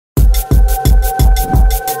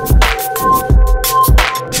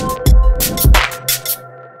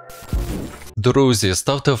Друзі,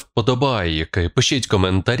 ставте вподобайки, пишіть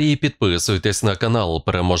коментарі, підписуйтесь на канал,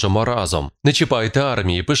 переможемо разом. Не чіпайте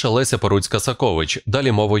армії, пише Леся Поруцька-Сакович.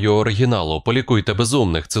 Далі мовою оригіналу. Полікуйте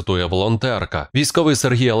безумних, цитує волонтерка. Військовий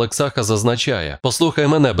Сергій Олексаха зазначає: послухай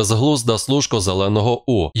мене, безглузда служко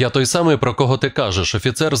зеленого У. Я той самий, про кого ти кажеш,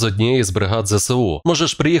 офіцер з однієї з бригад ЗСУ.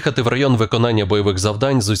 Можеш приїхати в район виконання бойових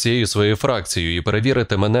завдань з усією своєю фракцією і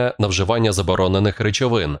перевірити мене на вживання заборонених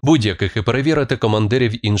речовин, будь-яких, і перевірити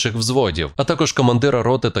командирів інших взводів, а також командира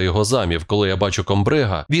роти та його замів. Коли я бачу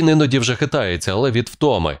комбрига, він іноді вже хитається, але від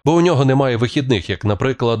втоми, бо у нього немає вихідних, як,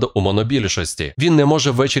 наприклад, у монобільшості. Він не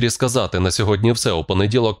може ввечері сказати: на сьогодні все, у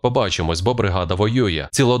понеділок побачимось, бо бригада воює.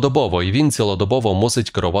 Цілодобово, і він цілодобово мусить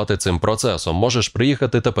керувати цим процесом. Можеш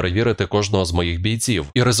приїхати та перевірити кожного з моїх бійців.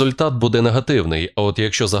 І результат буде негативний, а от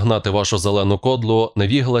якщо загнати вашу зелену кодлу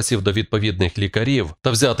невігласів до відповідних лікарів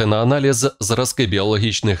та взяти на аналіз зразки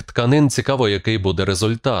біологічних тканин, цікаво, який буде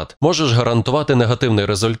результат. Можеш гарантувати негативний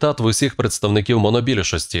результат в усіх представників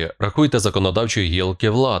монобільшості. Рахуйте законодавчої гілки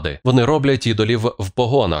влади. Вони роблять ідолів в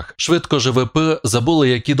погонах. Швидко же ВП забули,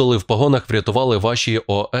 як ідоли в погонах врятували ваші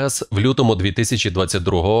ОС в лютому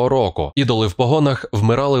 2022 року. Ідоли в погонах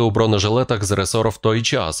вмирали у бронежилетах з РСОР в той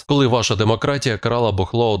час, коли ваша демократія крала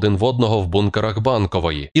бухло один в одного в бункерах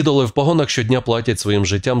Банкової. Ідоли в погонах щодня платять своїм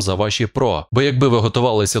життям за ваші ПРО. Бо якби ви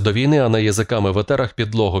готувалися до війни, а не язиками в етерах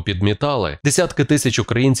підлогу підмітали, десятки тисяч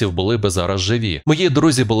українців були би зараз живі. Мої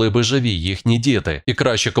друзі були би живі, їхні діти. І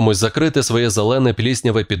краще комусь закрити своє зелене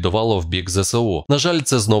плісняве піддувало в бік ЗСУ. На жаль,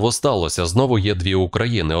 це знову сталося. Знову є дві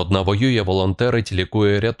України. Одна воює, волонтерить,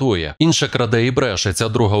 лікує, рятує. Інша краде і бреше. Ця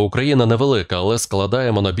друга Україна невелика, але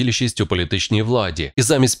складає монобільшість у політичній владі. І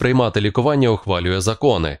замість приймати лікування ухвалює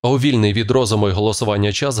закони. А у вільний від розуму й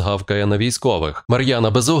голосування час гавкає на військових.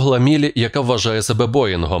 Мар'яна Безугла Міль, яка вважає себе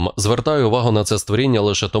Боїнгом. Звертаю увагу на це створіння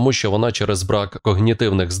лише тому, що вона через брак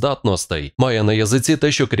когнітивних здатностей має на язиці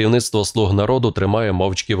те, що керівництво «Слуг народу» тримає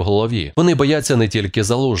мовчки в голові. Вони бояться не тільки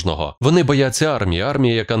Залужного. Вони бояться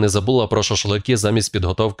армії, яка не забула про шашлики замість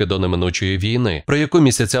підготовки до неминучої війни, про яку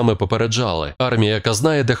місяцями попереджали. Армія, яка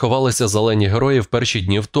знає, де ховалися зелені герої в перші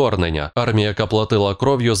дні вторгнення. Армія, яка платила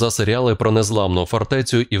кров'ю за серіали про незламну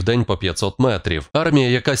фортецю і вдень по 500 метрів. Армія,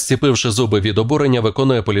 яка, зціпивши зуби від обурення,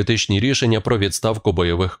 виконує політичні рішення про відставку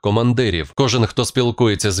бойових командирів. Кожен, хто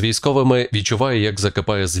спілкується з військовими, відчуває, як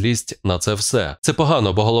закипає злість на це все. Це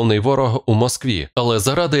погано, бо головний ворог у Москві. Але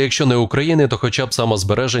заради, якщо не України, то хоча б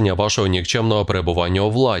самозбереження вашого нікчемного перебування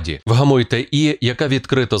у владі. Вгамуйте І, яка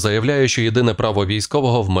відкрито заявляє, що єдине право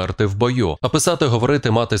військового – вмерти в бою. А писати,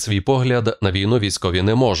 говорити, мати свій погляд на війну військові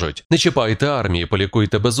не можуть. Не чіпайте армії,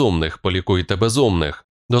 полікуйте безумних, полікуйте безумних.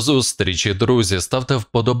 До зустрічі, друзі, ставте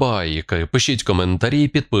вподобайки, пишіть коментарі,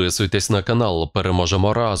 підписуйтесь на канал,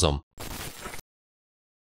 переможемо разом.